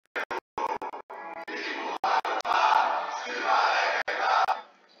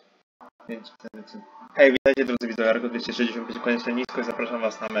Hej, witajcie drodzy widzowie, Argo 265, koniec nisko i zapraszam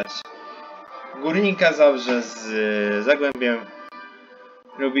was na mecz Górnika Zabrze z Zagłębiem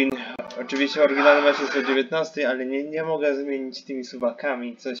Lubin. Oczywiście oryginalny mecz jest o 19, ale nie mogę zmienić tymi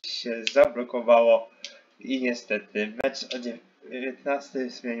suwakami, coś się zablokowało i niestety mecz o 19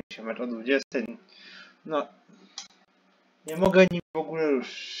 zmienił się mecz o 20. No, nie mogę nim w ogóle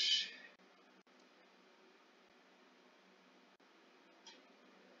już.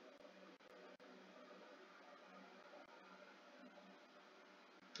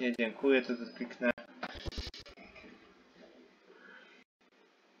 Nie, dziękuję, to kliknę.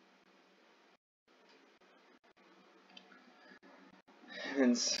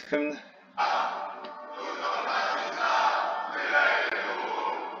 Więc hymn.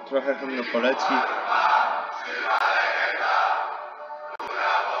 Trochę hymnu poleci.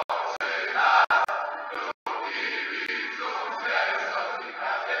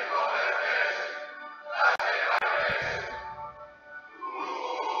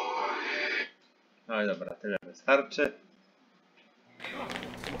 No i dobra, tyle wystarczy.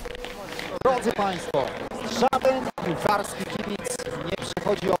 Drodzy Państwo, żaden piłkarski kibic nie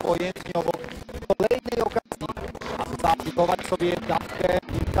przechodzi obojętnie obok kolejnej okazji, aby zaaplikować sobie dawkę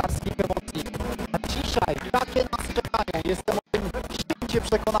piłkarskich emocji. A dzisiaj takie nas czekają, jestem o tym święcie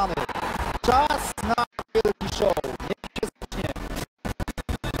przekonany. Czas na wielki show. Niech się zacznie.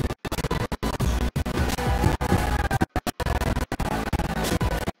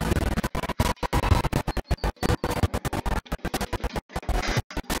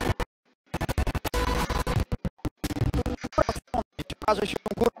 Okaże się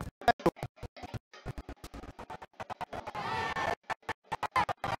Górnik.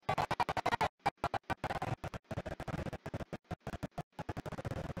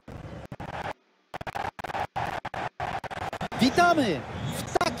 Witamy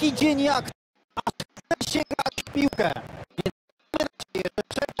w taki dzień jak aż chce się grać w piłkę. Więc mamy nadzieję, że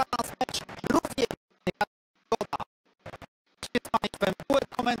czeka nas mecz równie jak pogoda. Z Państwem były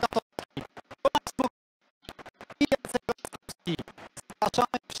komentatorzy.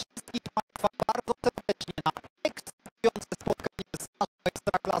 Zapraszamy wszystkich Państwa bardzo serdecznie na ekscytujące spotkanie z naszą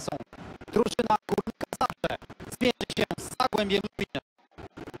Ekstraklasą. Drużyna Górnika Zabrze zmierzy się z Zagłębiem Lubin.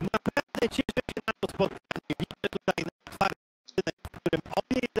 Naprawdę cieszę się na to spotkanie. Widzę tutaj na twardy rynek, w którym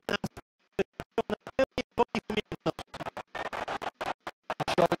obie 11 są na pełni swoich umiejętności.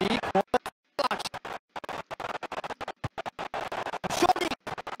 Górnik może strzelać. Górnik!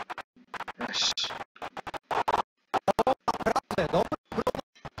 O, naprawdę, dobry obroń.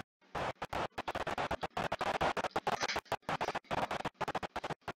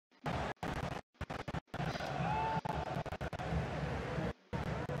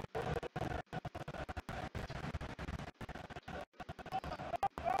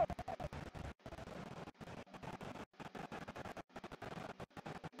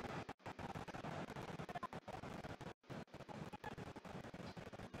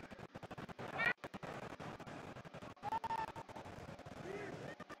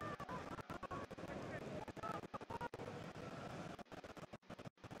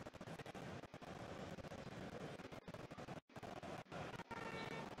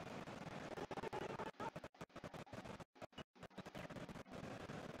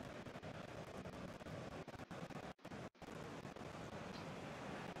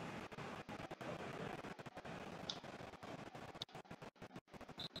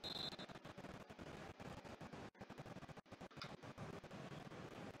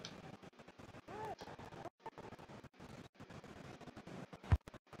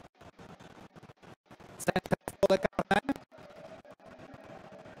 Centrum w pole karne.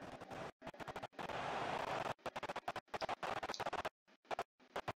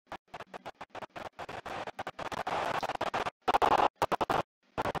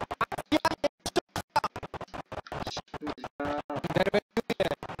 Interweniuje.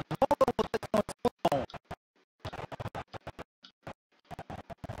 Mogą odetchnąć skutką.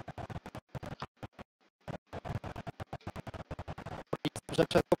 Że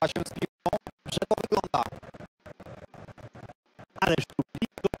przesuwa się z piłką. Że to wygląda. Ależ tu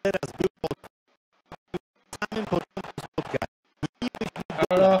blisko teraz był pod samym początku spotkania. Nie mieliśmy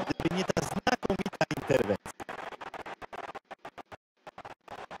gdyby nie ta znakomita interwencja.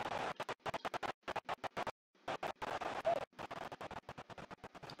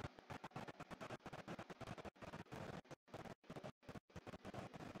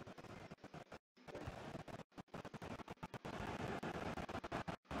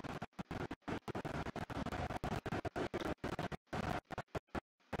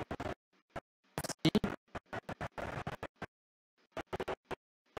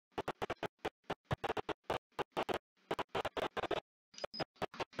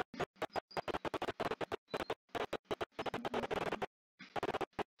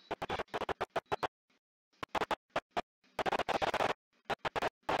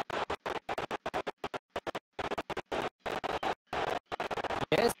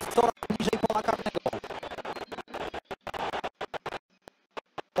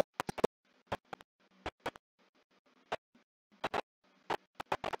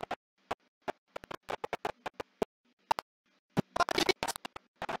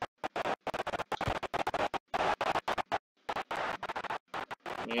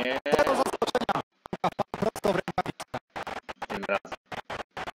 Nie, Do zaskoczenia. Prosto w rękawiczkę. tym razem.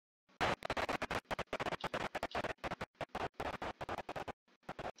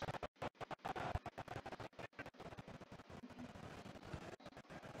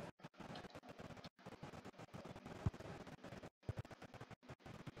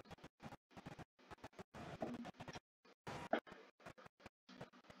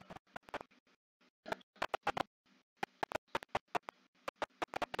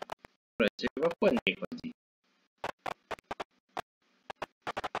 Słuchajcie, chyba płynniej chodzi.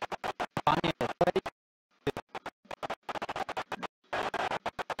 Panie, tutaj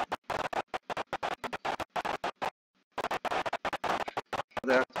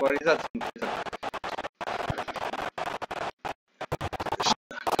Do aktualizacji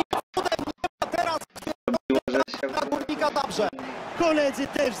teraz mówiło, że się... na Górnika dobrze. Koledzy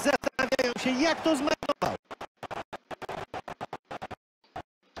też zastanawiają się, jak to zmarnował.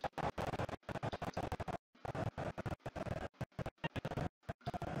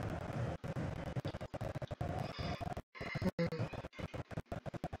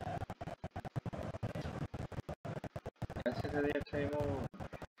 Ja się wtedy nie przejmuję.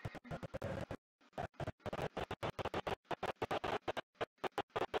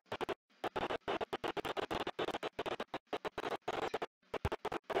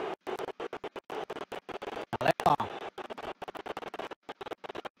 Lewa.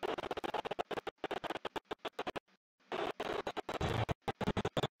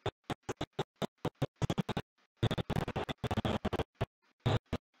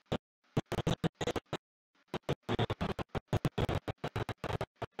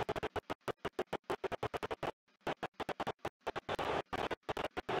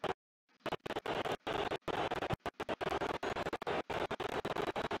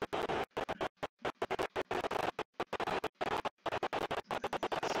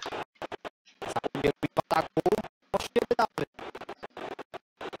 Zagłębie w ataku. Właściwie wydawy.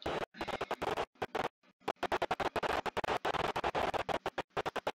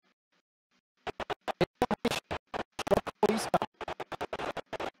 Boiska.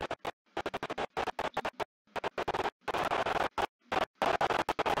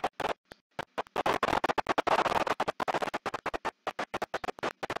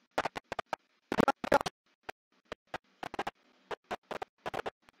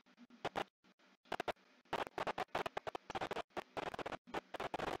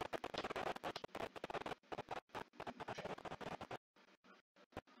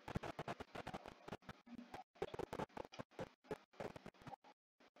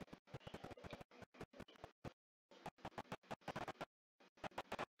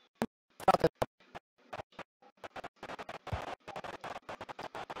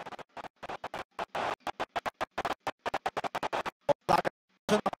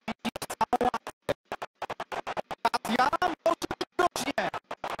 Ja może być groźnie.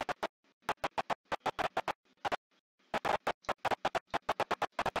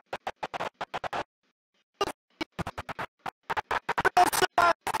 Proszę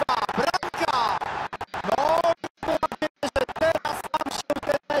Państwa, bramka! No, mam nadzieję, że teraz nam się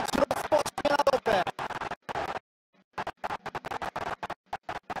ten mecz rozpocznie na dobre.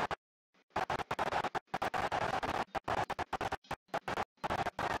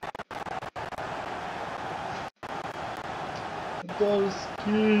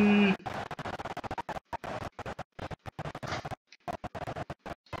 Polski!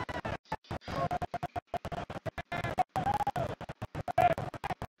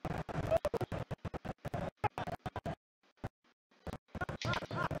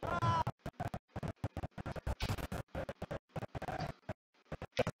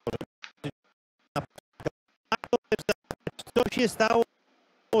 Co się stało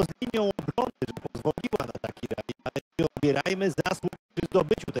z linią obrony, że pozwoliła na taki remis, ale nie odbierajmy zasług przy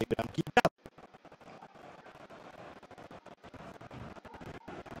zdobyciu tej bramki.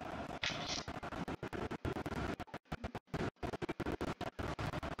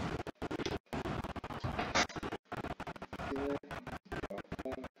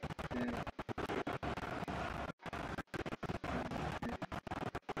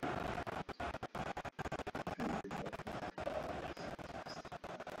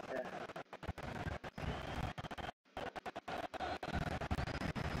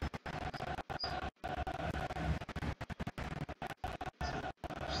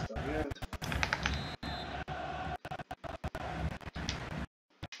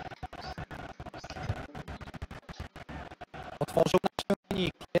 Otworzył nasz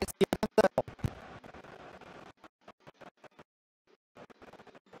Górnik. Jest 1-0.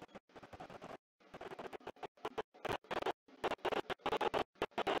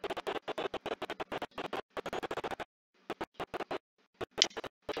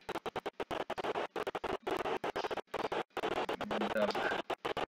 tam.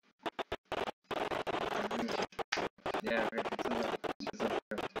 Nie wiem, jakie co się zabrać.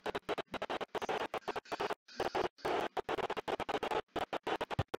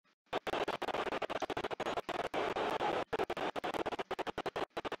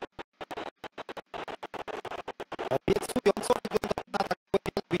 Obiecująco wygląda na taką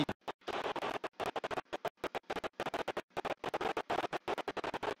Lubin.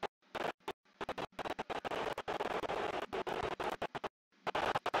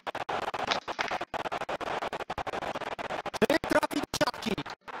 Czy trafi do siatki?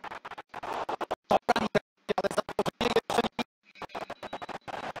 Dobra, ale zagrożenie jeszcze nie.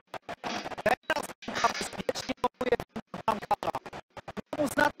 Teraz bezpiecznie notuje bramkarza. Mu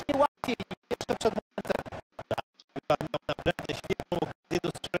znacznie łatwiej niż jeszcze przed momentem. Chyba miał naprawdę świetną okazję do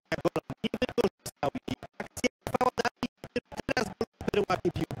strzelania gola. Nie wykorzystał jej. Akcja trwała dalej, teraz golkiper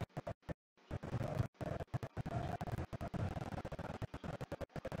łapie piłkę.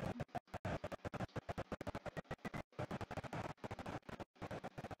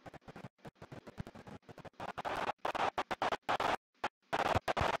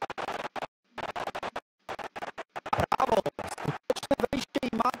 Brawo! Skuteczne wejście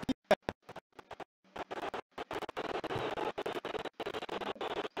i ma piłkę.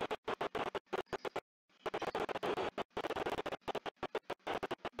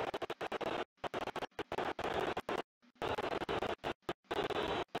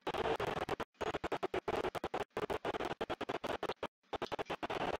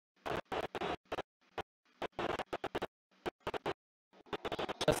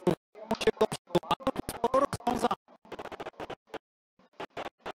 Przesuwają się do przodu, a tu sporo rozwiązań.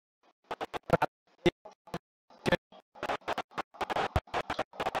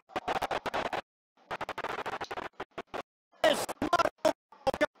 Też zmarnowana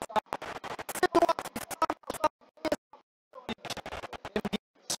okazja. Sytuacja sama jest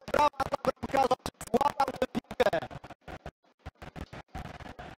sprawa dla bramkarza, czy złapał tę piłkę.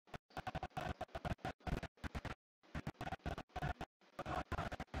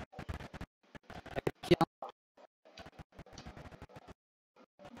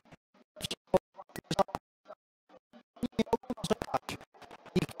 Nie mogą narzekać.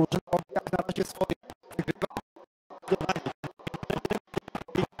 Ich drużyna robi jak na razie swoje. Wygrywa.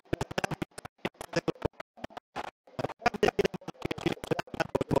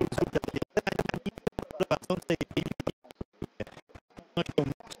 Prowadzącej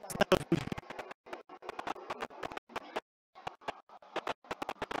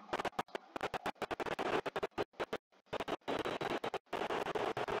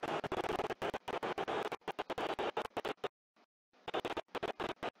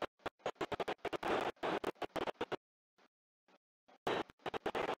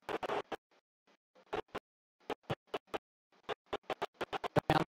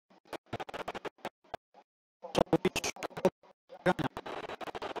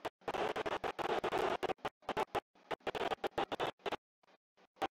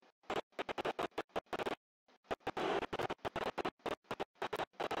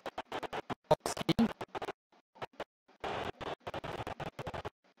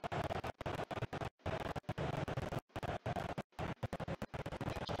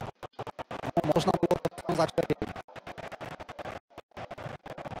Można było to rozwiązać lepiej.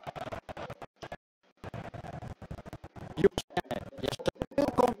 Już nie. Jeszcze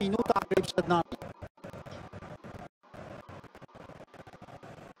tylko minuta gry przed nami.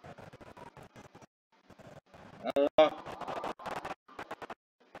 Halo?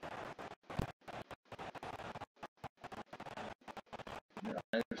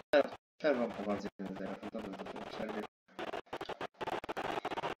 Ale już teraz przerwą poważnie teraz. Dobra, to przerwie.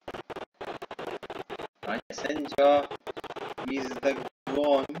 Panie sędzio, is the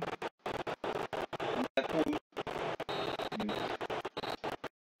dłoń.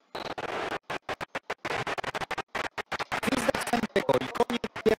 Gwizdek sędziego i koniec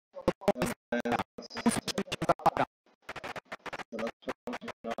pierwszego połowy. Usłyszeliście zapaga.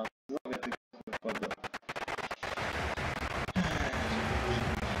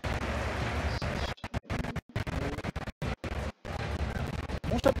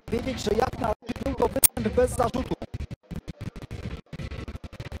 Muszę powiedzieć, że jak na razie był to występ bez zarzutu.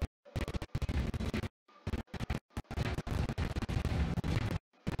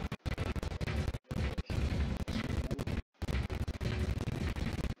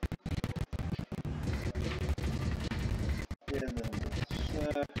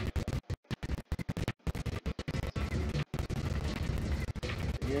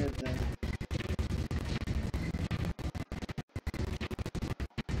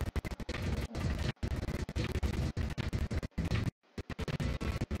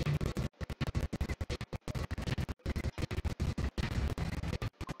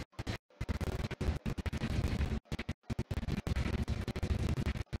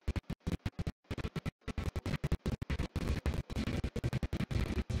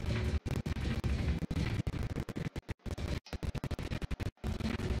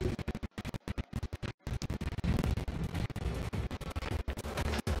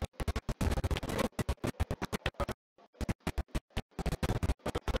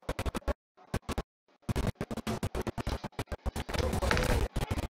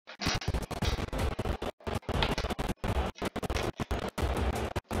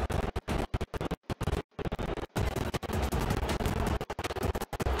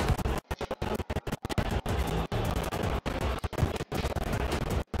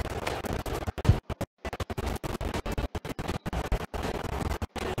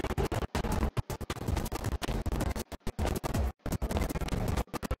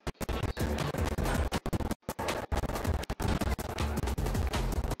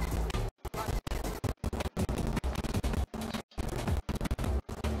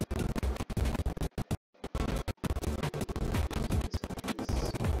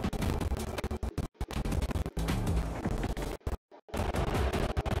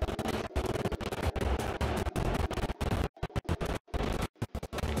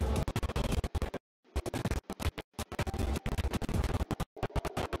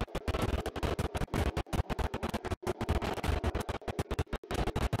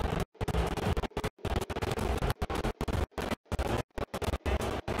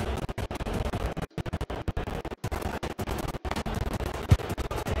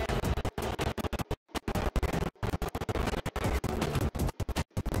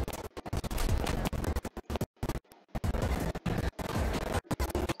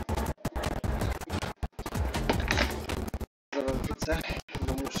 ręce,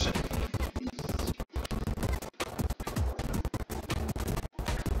 bo muszę.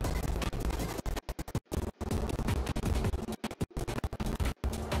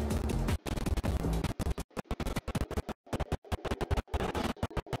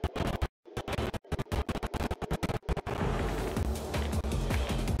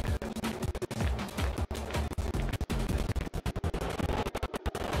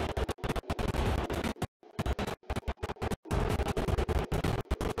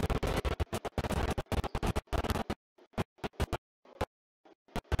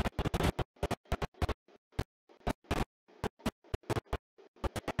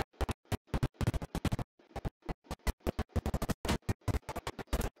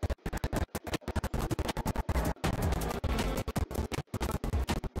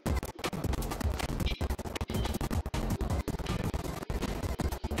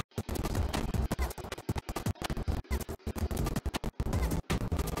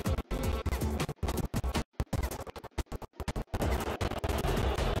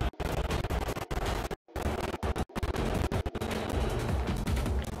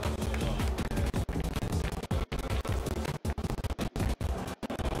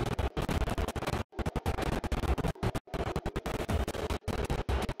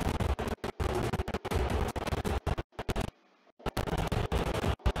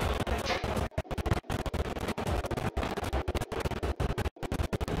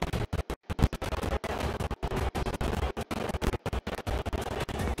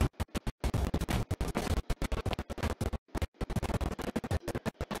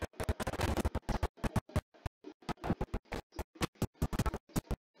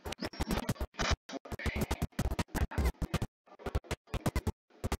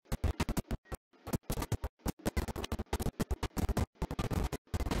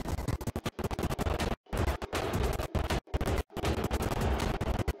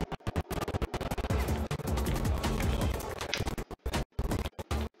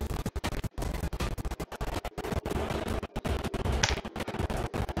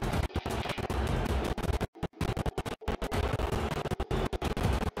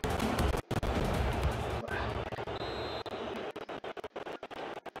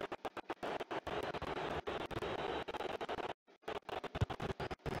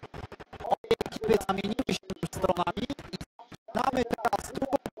 Zamieniły się już stronami i znamy teraz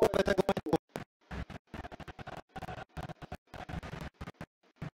drugą połowę tego meczu.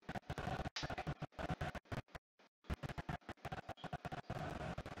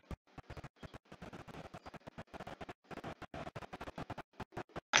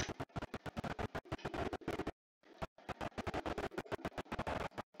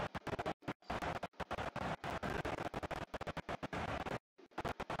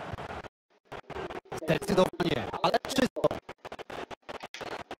 Zdecydowanie, ale czysto.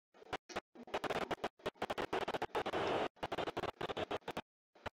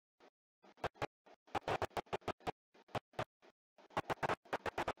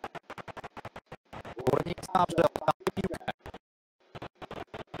 Górnik zawsze oddaje piłkę.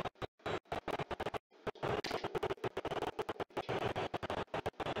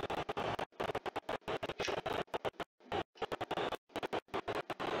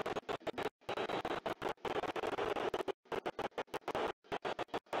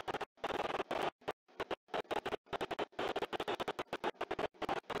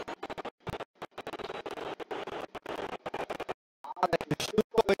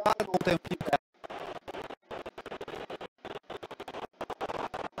 Szybko wygarnął tę piłkę.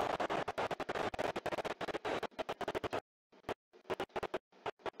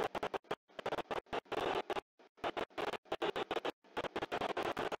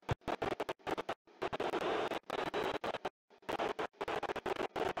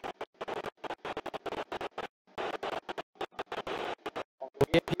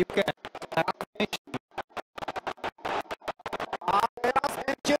 Piłkę. Tak myśli. A teraz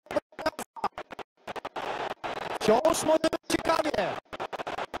będzie wciąż może być ciekawie.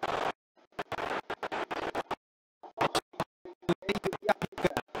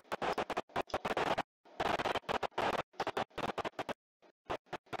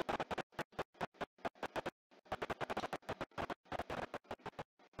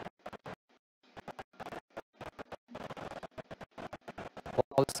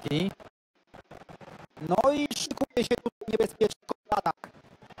 Polski. No i szykuje się tutaj niebezpieczny atak.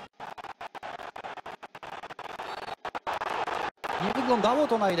 Nie wyglądało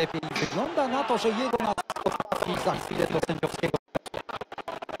to najlepiej. Wygląda na to, że jego nazwisko trafi za chwilę do sędziowskiego.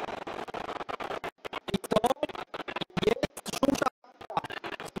 I to jest żółta.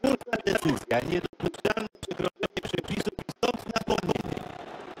 Smutna decyzja, niedopuszczalne przekroczenie przepisów i stąd na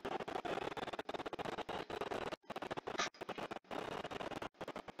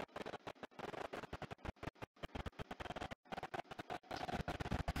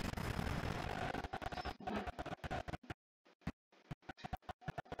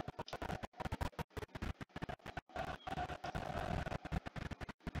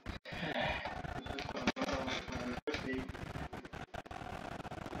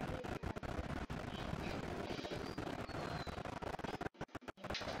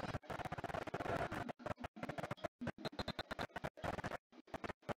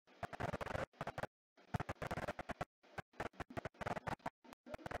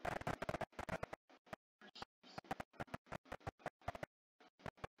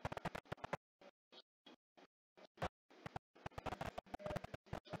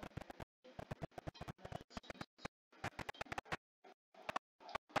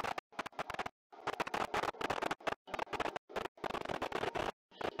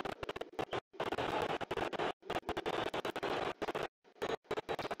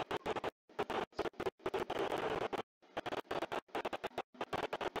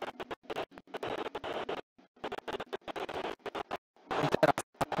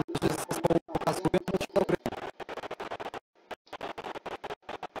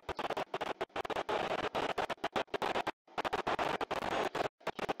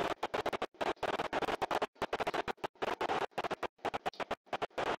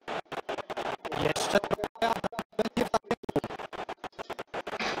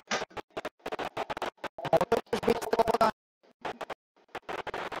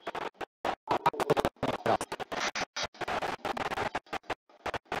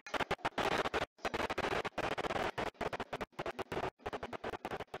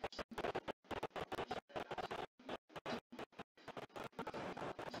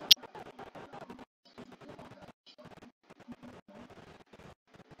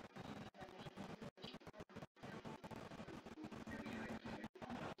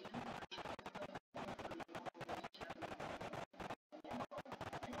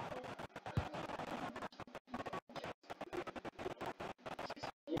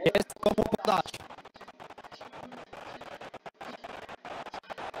komu podać.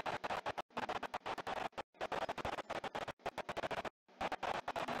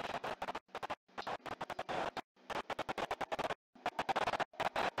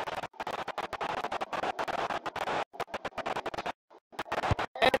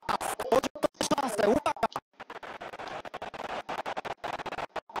 Teraz może szansę, uwaga!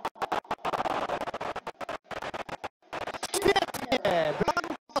 Świetnie!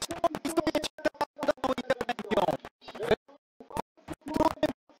 Blanka szybko się daną interwencją.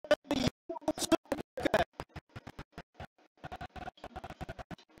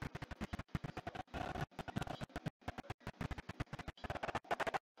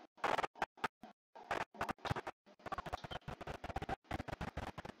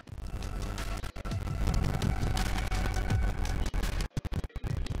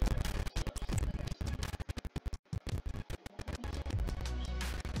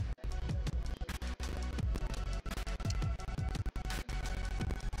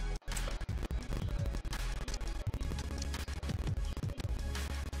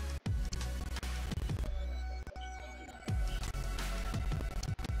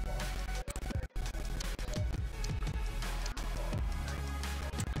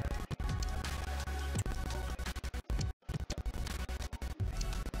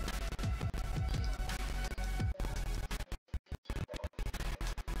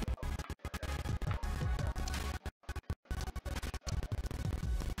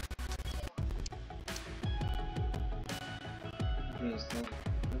 Jest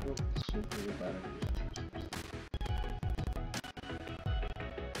no szybko wybrałem.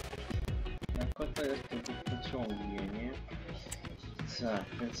 Jak kota jest to pociągnie, nie? Tak,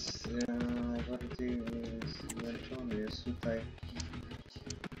 więc najbardziej zmęczony jest tutaj.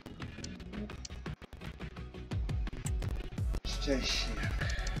 Szczęśniak.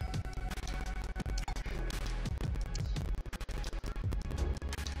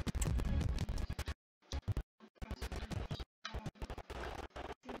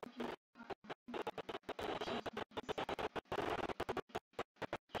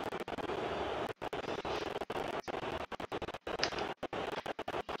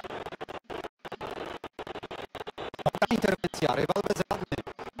 Interwencja, rywal bezradny.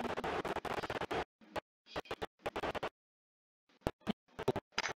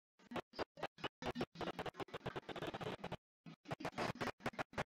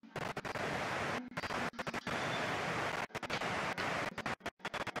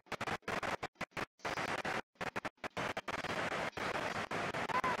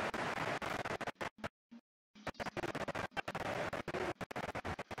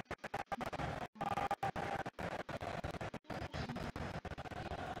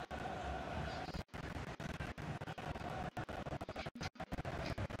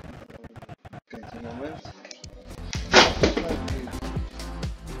 Moment.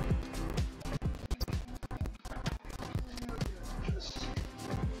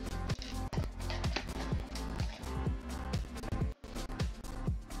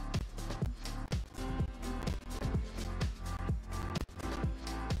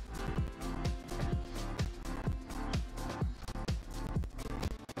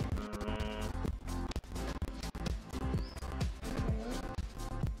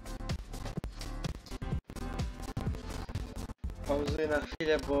 Pauzuję na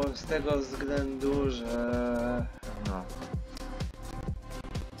chwilę, bo z tego względu, że... no.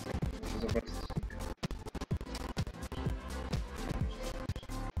 Muszę zobaczyć.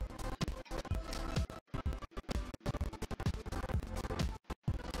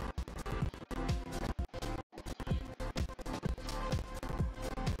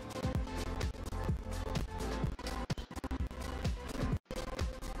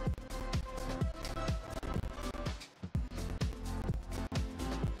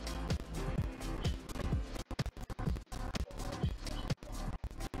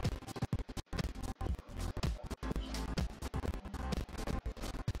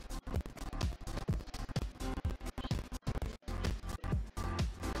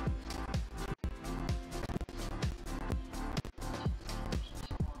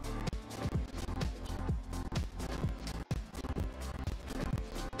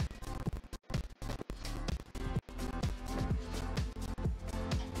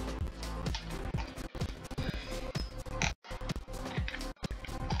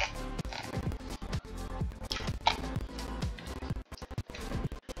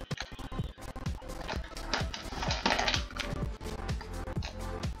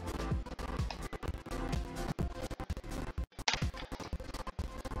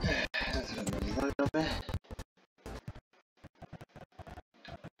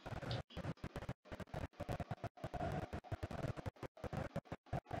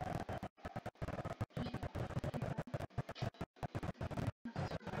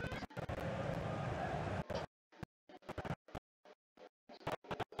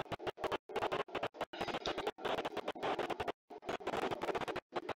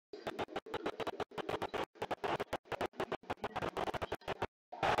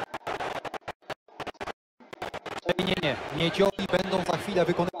 Nie. Miedziowi będą za chwilę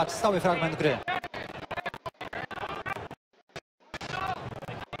wykonywać cały fragment gry.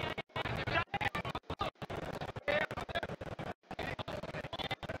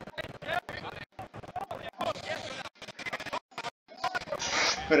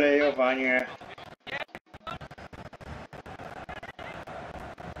 Sprejowanie.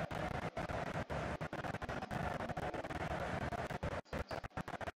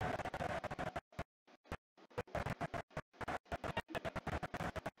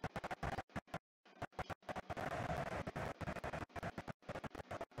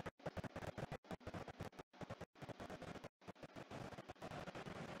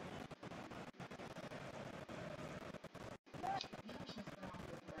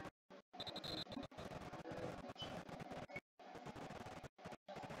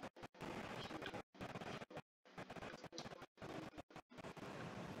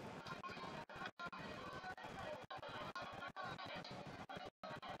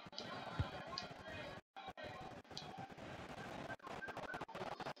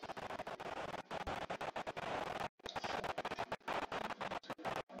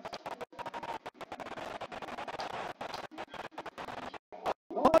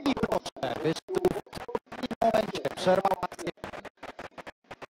 No i proszę, wyszedł w trudnym momencie, przerwał akcję.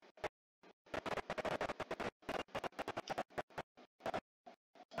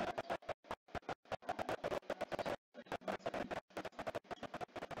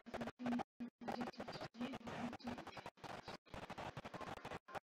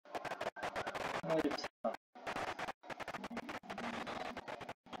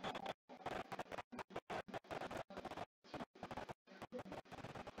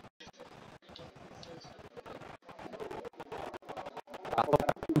 A to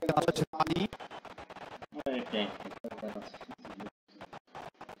na rzeczy Mali. No i pięknie.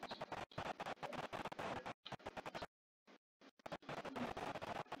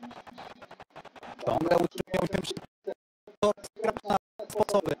 Ciągle utrzymują się przy grać na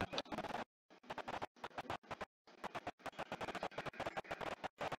sposoby.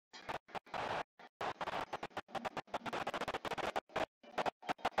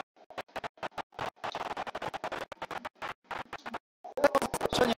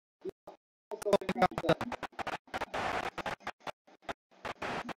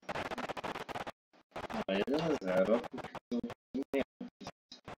 No 1-0.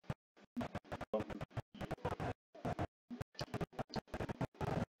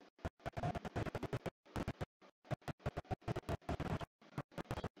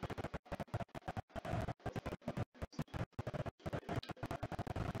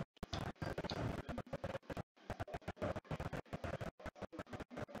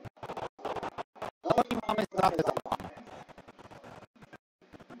 No i mamy stratę za wami.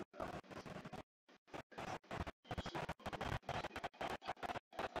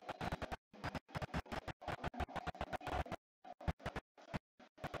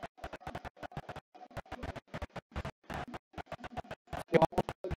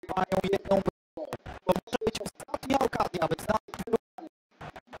 Mają jedną. To może być ostatnia okazja, by znaleźć.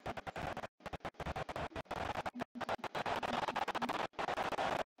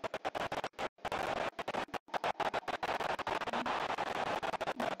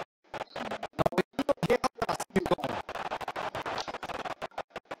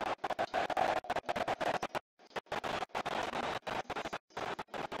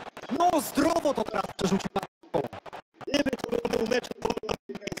 No zdrowo to teraz przerzucił na piłką. Gdyby to był mecz,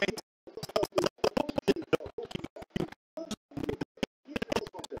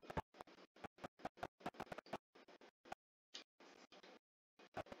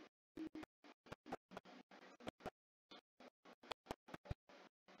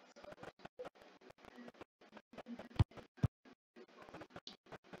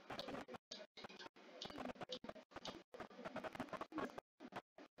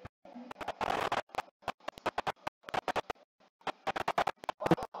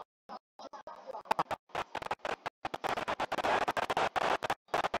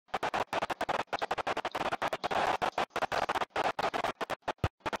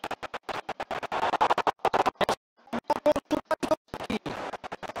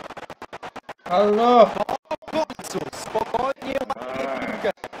 Halo! W końcu spokojnie ładnie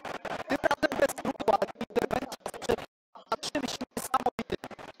piłkę. Tym razem bez trupu, ale interwencja na czymś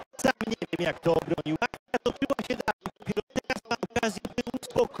niesamowitym. sam nie wiem jak to obronił. Akcja toczyła się dalej. Dopiero teraz ma okazję, by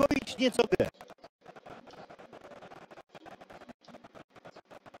uspokoić nieco grę.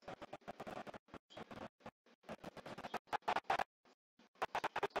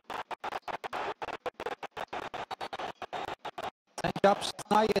 Sędzia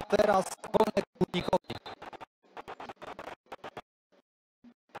przyznaje teraz wolne Górnikowi.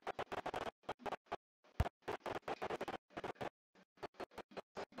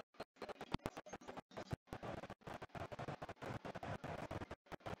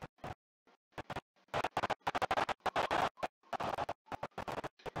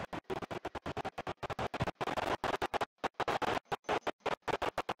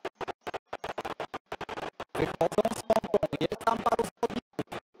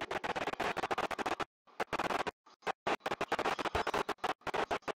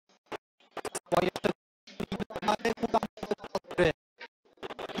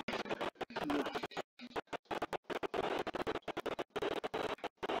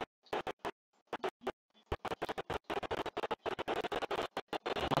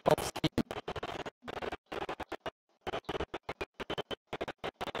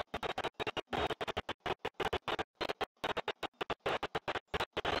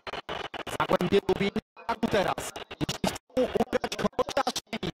 Zagłębie Lubin, a tu teraz. Jeśli chcą ugrać chociaż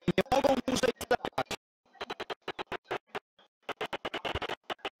nie mogą dłużej czekać.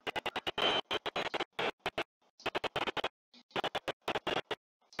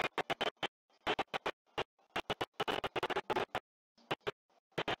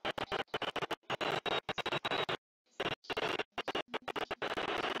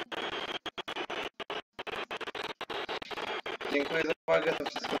 Dziękuję za uwagę, to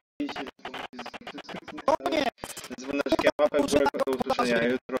wszystko widzicie. O nie! Dzwoneczkiem, łapek w górę, do usłyszenia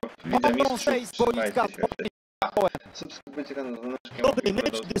jutro. Widzę mistrzów, trzymajcie się. Subskrybujcie kanał, dzwoneczkiem. Dobry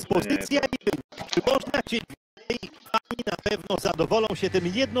mecz, dyspozycja i wynik. Czy można chcieć więcej? Pani na pewno zadowolą się tym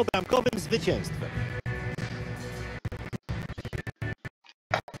jednobramkowym zwycięstwem.